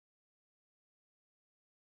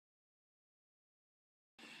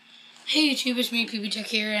Hey YouTube, it's me, PB Tech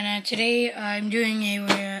here, and today I'm doing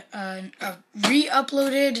a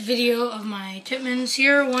re-uploaded video of my Tippmann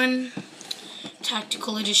Sierra 1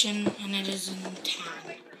 Tactical Edition, and it is in tan.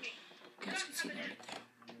 You guys can see that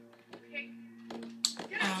right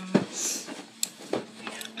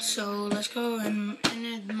there. So let's go, and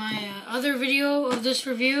in my other video of this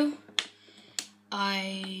review,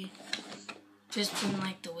 I just didn't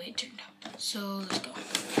like the way it turned out. So let's go.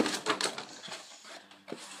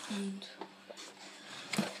 And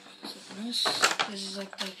this is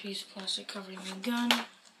like the piece of plastic covering the gun.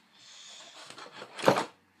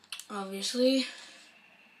 Obviously,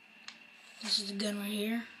 this is the gun right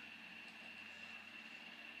here.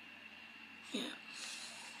 Yeah,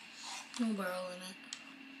 no barrel in it.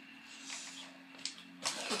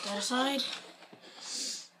 Put that aside.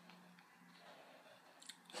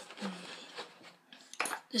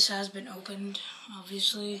 This has been opened,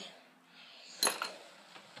 obviously.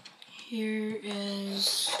 Here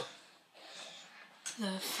is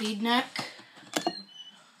the feed neck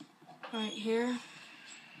right here.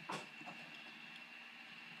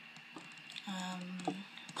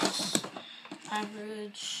 This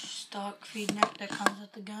average stock feed neck that comes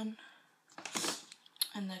with the gun,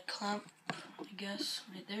 and the clamp, I guess,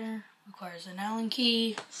 right there requires an Allen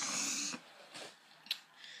key. Let's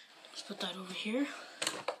put that over here.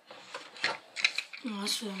 And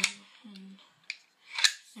that's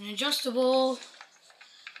an adjustable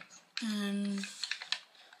and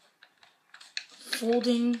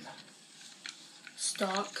folding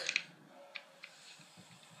stock.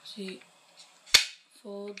 See,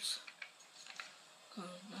 folds, goes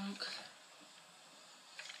back.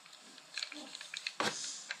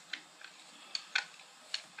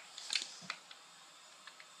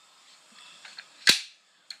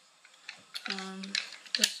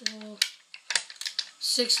 Adjustable,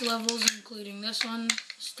 6 levels, including this one,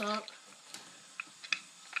 stock.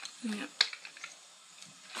 Yep.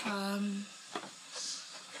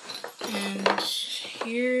 And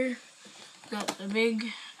here got the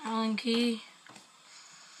big Allen key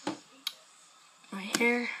right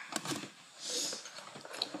here.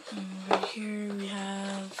 And right here we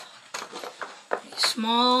have a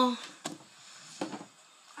small,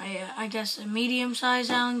 I guess a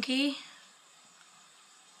medium-sized Allen key.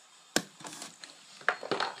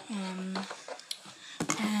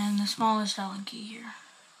 And the smallest Allen key here.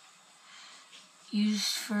 Used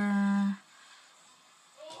for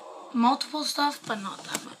multiple stuff, but not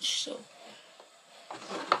that much, so.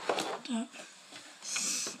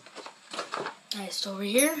 It's over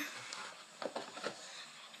here.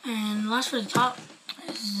 And last for the top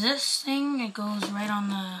is this thing. It goes right on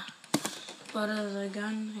the butt of the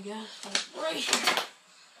gun, I guess. Like right here.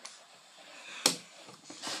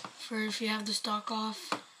 For if you have the stock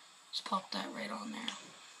off, just pop that right on there.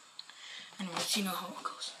 Anyways, you know how it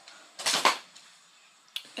goes.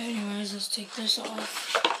 Anyways, let's take this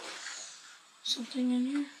off. Something in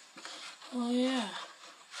here? Oh yeah.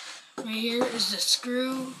 Right here is the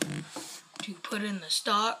screw to put in the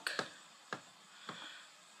stock.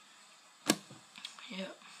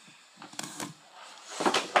 Yep.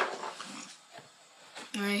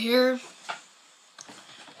 Right here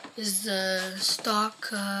is the stock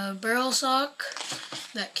barrel sock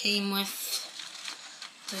that came with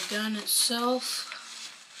the gun itself.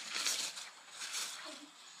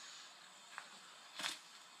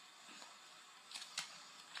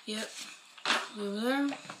 Yep, over there.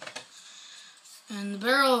 And the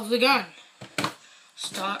barrel of the gun.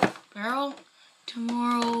 Stock barrel.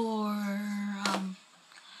 Tomorrow or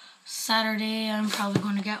Saturday, I'm probably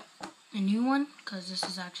going to get a new one, because this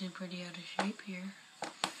is actually pretty out of shape here.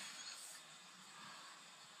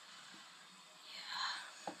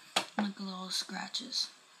 Yeah, look at all the scratches.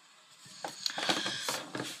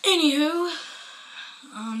 Anywho,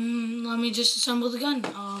 let me just assemble the gun.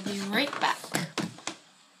 I'll be right back.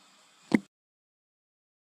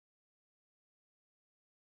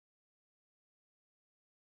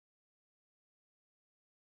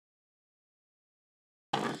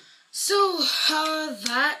 So,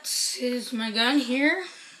 that is my gun here.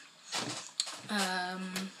 Of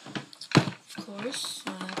course,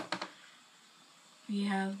 we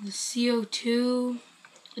have the CO2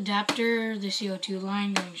 adapter, the CO2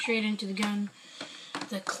 line going straight into the gun,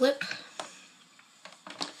 the clip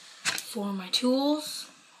for my tools.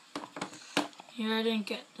 Here, I didn't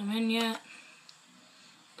get them in yet,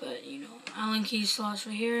 but you know, Allen key slots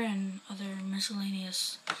right here and other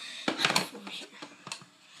miscellaneous stuff over here.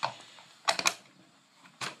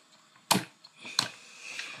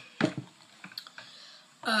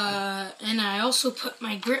 And I also put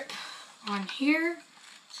my grip on here,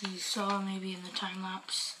 so you saw maybe in the time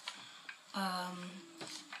lapse.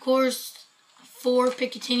 Of course, 4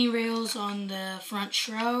 Picatinny rails on the front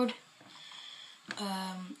shroud.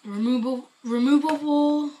 Removable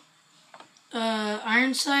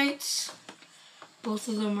iron sights. Both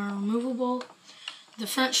of them are removable. The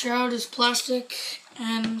front shroud is plastic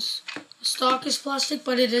and the stock is plastic,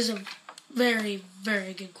 but it is a very,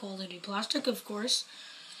 very good quality plastic, of course.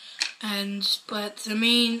 But the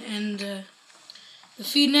main and the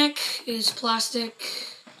feed neck is plastic.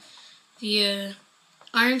 The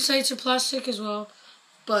iron sights are plastic as well,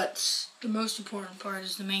 but the most important part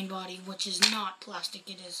is the main body, which is not plastic.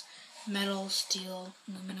 It is metal, steel,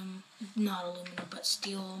 aluminum, not aluminum, but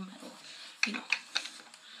steel, metal, you know.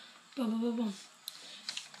 Boom, boom, boom, boom.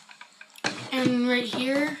 And right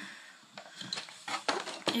here,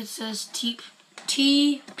 it says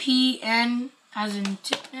TPN, as in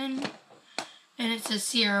Tippmann, and it says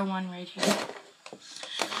Sierra 1 right here.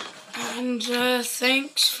 And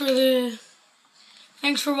thanks for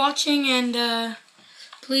watching, and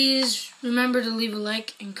please remember to leave a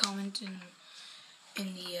like and comment in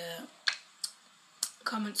the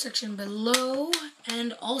comment section below,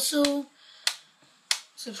 and also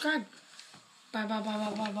subscribe. Bye bye bye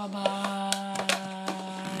bye bye bye bye.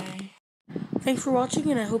 Thanks for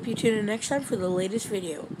watching, and I hope you tune in next time for the latest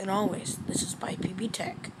video. And always, this is by PB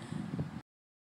Tech.